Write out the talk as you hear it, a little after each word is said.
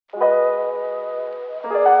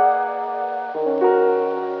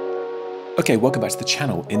Okay, welcome back to the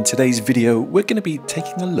channel. In today's video, we're going to be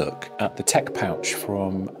taking a look at the tech pouch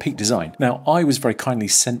from Peak Design. Now, I was very kindly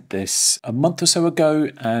sent this a month or so ago,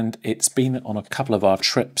 and it's been on a couple of our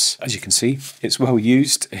trips. As you can see, it's well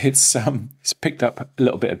used. It's picked up a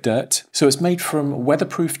little bit of dirt. So it's made from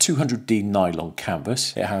weatherproof 200D nylon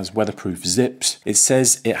canvas. It has weatherproof zips. It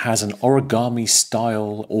says it has an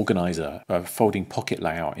origami-style organizer, a folding pocket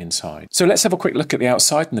layout inside. So let's have a quick look at the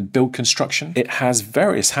outside and the build construction. It has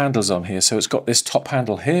various handles on here. So it's got this top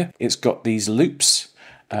handle here. It's got these loops,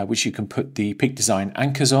 which you can put the Peak Design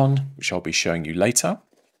anchors on, which I'll be showing you later.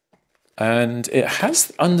 And it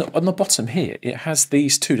has, on the bottom here, it has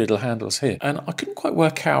these two little handles here. And I couldn't quite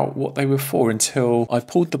work out what they were for until I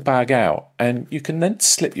pulled the bag out. And you can then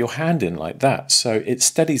slip your hand in like that. So it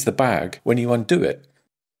steadies the bag when you undo it.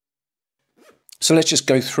 So let's just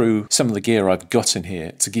go through some of the gear I've got in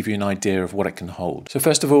here to give you an idea of what it can hold. So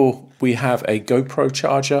first of all, we have a GoPro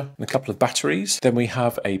charger and a couple of batteries. Then we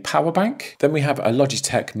have a power bank. Then we have a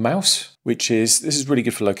Logitech mouse, this is really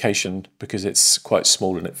good for location because it's quite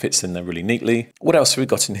small and it fits in there really neatly. What else have we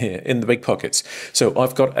got in here? In the big pockets. So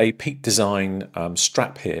I've got a Peak Design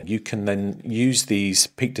strap here. You can then use these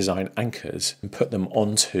Peak Design anchors and put them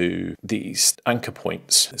onto these anchor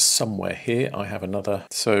points. Somewhere here I have another.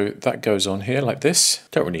 So that goes on here like this.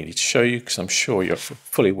 Don't really need to show you because I'm sure you're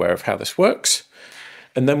fully aware of how this works.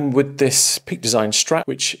 And then with this Peak Design strap,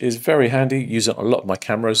 which is very handy, use it on a lot of my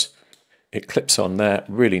cameras. It clips on there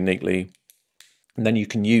really neatly, and then you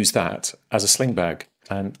can use that as a sling bag,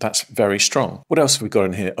 and that's very strong. What else have we got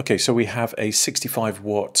in here? Okay, so we have a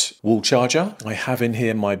 65-watt wall charger. I have in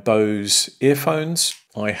here my Bose earphones.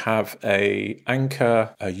 I have a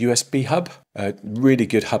Anker USB hub, a really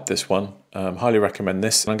good hub, this one. Highly recommend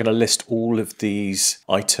this. I'm going to list all of these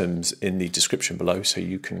items in the description below so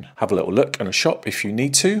you can have a little look and a shop if you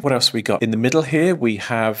need to. What else have we got? In the middle here, we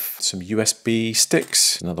have some USB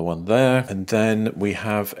sticks, another one there. And then we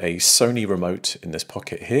have a Sony remote in this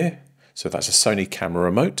pocket here. So that's a Sony camera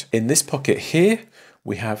remote. In this pocket here,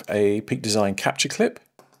 we have a Peak Design capture clip.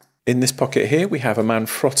 In this pocket here, we have a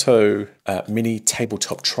Manfrotto mini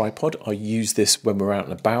tabletop tripod. I use this when we're out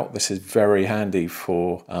and about. This is very handy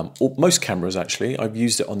for most cameras, actually. I've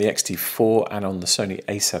used it on the X-T4 and on the Sony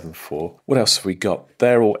a7 IV. What else have we got?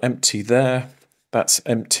 They're all empty there. That's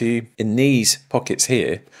empty. In these pockets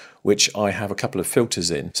here, which I have a couple of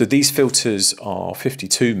filters in. So these filters are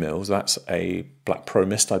 52 mils. That's a Black Pro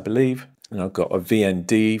Mist, I believe. And I've got a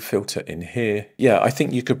VND filter in here. Yeah, I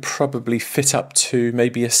think you could probably fit up to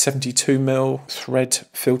maybe a 72mm thread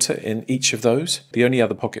filter in each of those. The only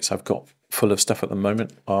other pockets I've got full of stuff at the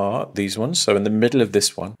moment are these ones. So in the middle of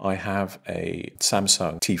this one, I have a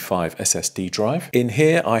Samsung T5 SSD drive. In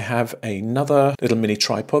here, I have another little mini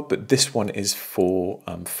tripod, but this one is for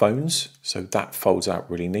phones. So that folds out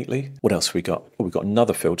really neatly. What else have we got? Oh, we've got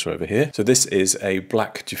another filter over here. So this is a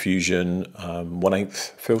Black Diffusion 1/8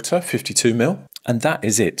 filter, 52mm. And that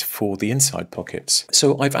is it for the inside pockets.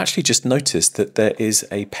 So I've actually just noticed that there is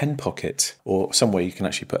a pen pocket, or somewhere you can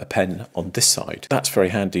actually put a pen on this side. That's very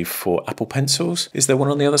handy for Apple Pencils. Is there one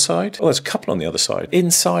on the other side? Oh, there's a couple on the other side.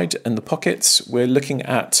 Inside and the pockets, we're looking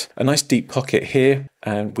at a nice deep pocket here.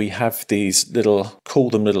 And we have these little, call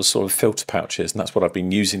them little sort of filter pouches, and that's what I've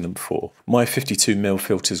been using them for. My 52mm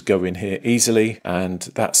filters go in here easily, and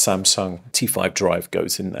that Samsung T5 drive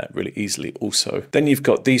goes in there really easily also. Then you've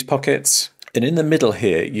got these pockets. And in the middle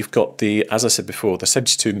here, you've got the, as I said before, the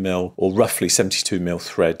 72mm or roughly 72mm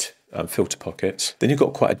thread filter pockets. Then you've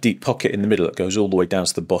got quite a deep pocket in the middle that goes all the way down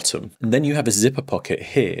to the bottom. And then you have a zipper pocket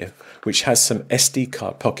here, which has some SD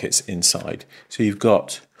card pockets inside. So you've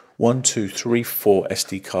got 1, 2, 3, 4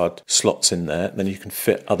 SD card slots in there. Then you can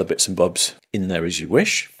fit other bits and bobs in there as you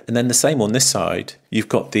wish. And then the same on this side, you've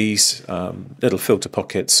got these little filter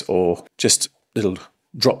pockets or just little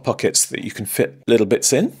drop pockets that you can fit little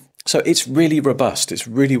bits in. So it's really robust, it's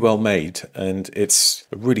really well made, and it's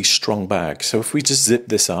a really strong bag. So if we just zip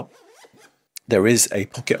this up, there is a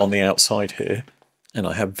pocket on the outside here, and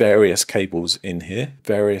I have various cables in here,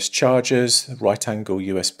 various chargers, right angle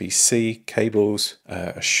USB-C cables,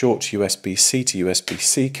 a short USB-C to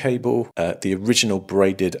USB-C cable, the original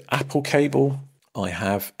braided Apple cable. I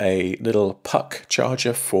have a little puck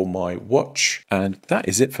charger for my watch, and that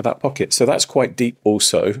is it for that pocket. So that's quite deep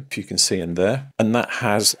also, if you can see in there, and that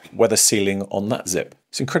has weather sealing on that zip.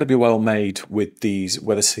 It's incredibly well made with these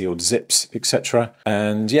weather sealed zips, etc.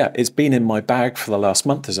 And yeah, it's been in my bag for the last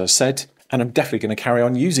month, as I said, and I'm definitely going to carry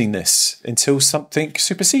on using this until something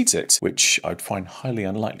supersedes it, which I'd find highly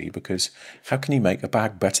unlikely, because how can you make a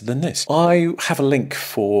bag better than this? I have a link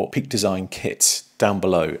for Peak Design kits down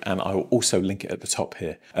below, and I will also link it at the top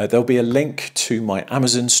here. There'll be a link to my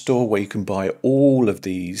Amazon store where you can buy all of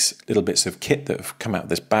these little bits of kit that have come out of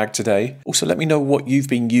this bag today. Also, let me know what you've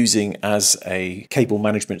been using as a cable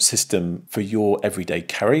management system for your everyday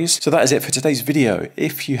carries. So that is it for today's video.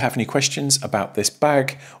 If you have any questions about this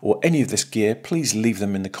bag or any of this gear, please leave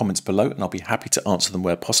them in the comments below and I'll be happy to answer them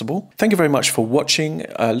where possible. Thank you very much for watching.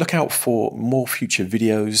 Look out for more future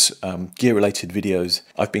videos, gear related videos.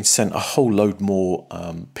 I've been sent a whole load more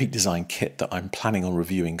Peak Design kit that I'm planning on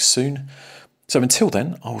reviewing soon. So until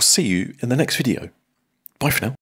then, I'll see you in the next video. Bye for now.